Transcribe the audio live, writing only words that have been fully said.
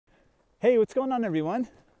Hey, what's going on everyone?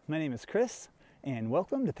 My name is Chris and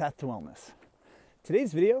welcome to Path to Wellness.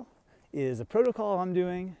 Today's video is a protocol I'm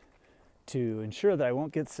doing to ensure that I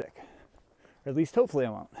won't get sick, or at least hopefully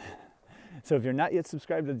I won't. So if you're not yet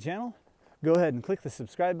subscribed to the channel, go ahead and click the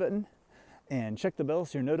subscribe button and check the bell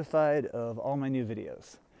so you're notified of all my new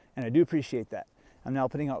videos. And I do appreciate that. I'm now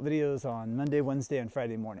putting out videos on Monday, Wednesday, and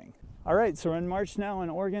Friday morning. All right, so we're in March now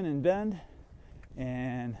in Oregon and Bend,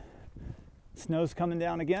 and snow's coming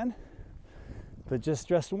down again. But just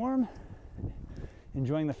dressed warm,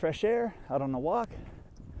 enjoying the fresh air, out on a walk.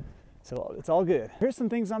 So it's all good. Here's some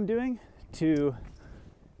things I'm doing to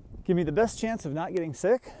give me the best chance of not getting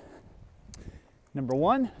sick. Number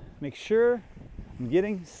one, make sure I'm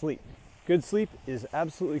getting sleep. Good sleep is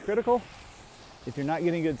absolutely critical. If you're not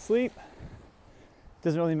getting good sleep, it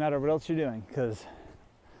doesn't really matter what else you're doing because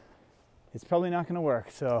it's probably not going to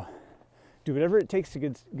work. So do whatever it takes to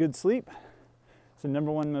get good sleep. It's the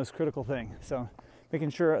number one most critical thing. So making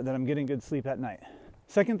sure that I'm getting good sleep at night.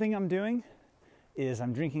 Second thing I'm doing is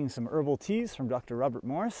I'm drinking some herbal teas from Dr. Robert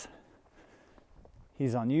Morris.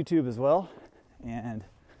 He's on YouTube as well, and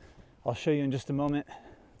I'll show you in just a moment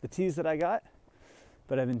the teas that I got.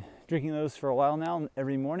 But I've been drinking those for a while now,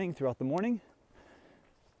 every morning, throughout the morning.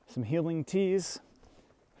 Some healing teas,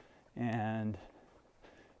 and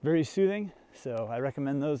very soothing, so I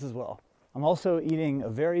recommend those as well. I'm also eating a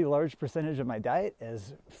very large percentage of my diet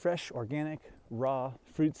as fresh, organic, raw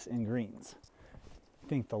fruits and greens. I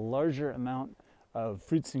think the larger amount of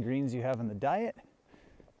fruits and greens you have in the diet,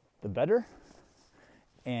 the better.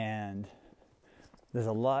 And there's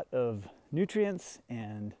a lot of nutrients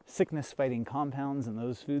and sickness-fighting compounds in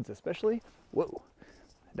those foods especially. Whoa,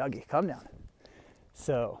 doggy, calm down.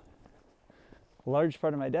 So, a large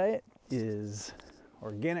part of my diet is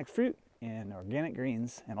organic fruit and organic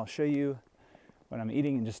greens, and I'll show you what I'm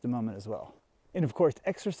eating in just a moment as well. And of course,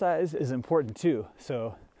 exercise is important too.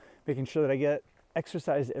 So making sure that I get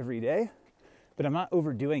exercise every day, but I'm not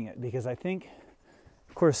overdoing it because I think,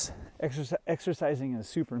 of course, exercising is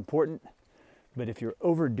super important, but if you're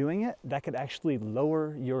overdoing it, that could actually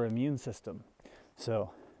lower your immune system.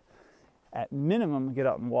 So at minimum, get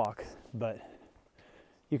out and walk, but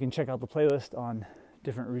you can check out the playlist on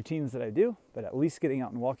different routines that I do, but at least getting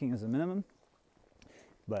out and walking is a minimum,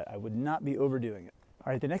 but I would not be overdoing it.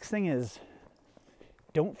 All right, the next thing is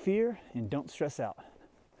don't fear and don't stress out,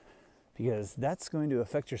 because that's going to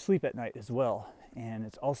affect your sleep at night as well, and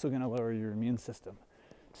it's also going to lower your immune system.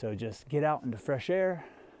 So just get out into fresh air,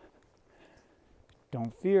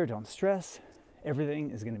 don't fear, don't stress, everything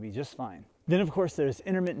is going to be just fine. Then of course there's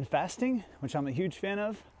intermittent fasting, which I'm a huge fan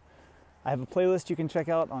of. I have a playlist you can check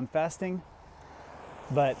out on fasting.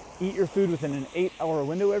 But eat your food within an 8-hour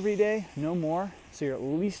window every day, no more. So you're at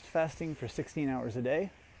least fasting for 16 hours a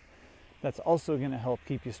day. That's also going to help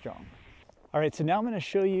keep you strong. All right, so now I'm going to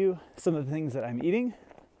show you some of the things that I'm eating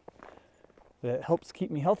that helps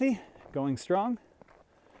keep me healthy, going strong.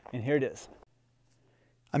 And here it is.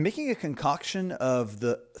 I'm making a concoction of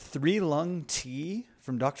the 3-lung tea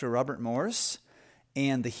from Dr. Robert Morris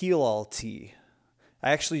and the Heal All tea.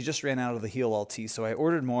 I actually just ran out of the Heal All tea, so I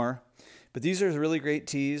ordered more. But these are really great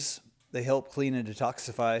teas. They help clean and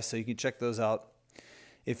detoxify, so you can check those out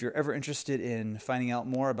if you're ever interested in finding out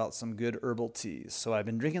more about some good herbal teas. So I've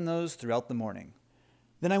been drinking those throughout the morning.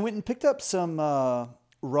 Then I went and picked up some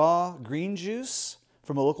raw green juice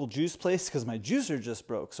from a local juice place because my juicer just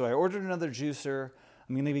broke. So I ordered another juicer.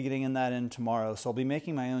 I'm going to be getting that in tomorrow, so I'll be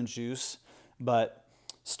making my own juice. But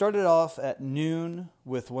started off at noon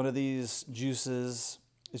with one of these juices.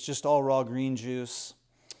 It's just all raw green juice.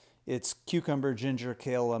 It's cucumber, ginger,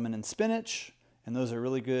 kale, lemon, and spinach, and those are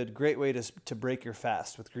really good. Great way to break your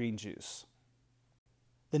fast with green juice.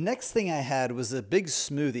 The next thing I had was a big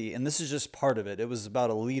smoothie, and this is just part of it. It was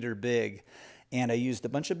about 1 liter big, and I used a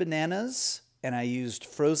bunch of bananas, and I used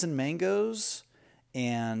frozen mangoes,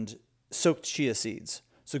 and soaked chia seeds.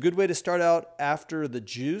 So a good way to start out after the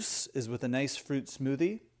juice is with a nice fruit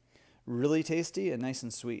smoothie. Really tasty and nice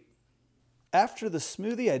and sweet. After the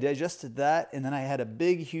smoothie, I digested that, and then I had a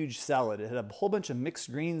big, huge salad. It had a whole bunch of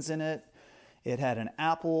mixed greens in it. It had an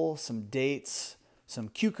apple, some dates, some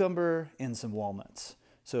cucumber, and some walnuts.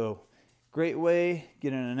 So, great way,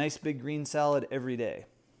 getting a nice big green salad every day.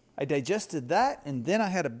 I digested that, and then I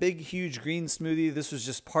had a big, huge green smoothie. This was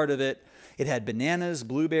just part of it. It had bananas,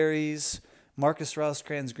 blueberries, Marcus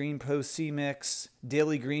Rosecrans Green Post C Mix,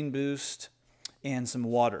 Daily Green Boost, and some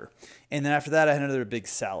water. And then after that, I had another big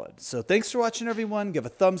salad. So thanks for watching, everyone. Give a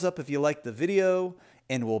thumbs up if you liked the video,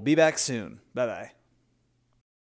 and we'll be back soon. Bye-bye.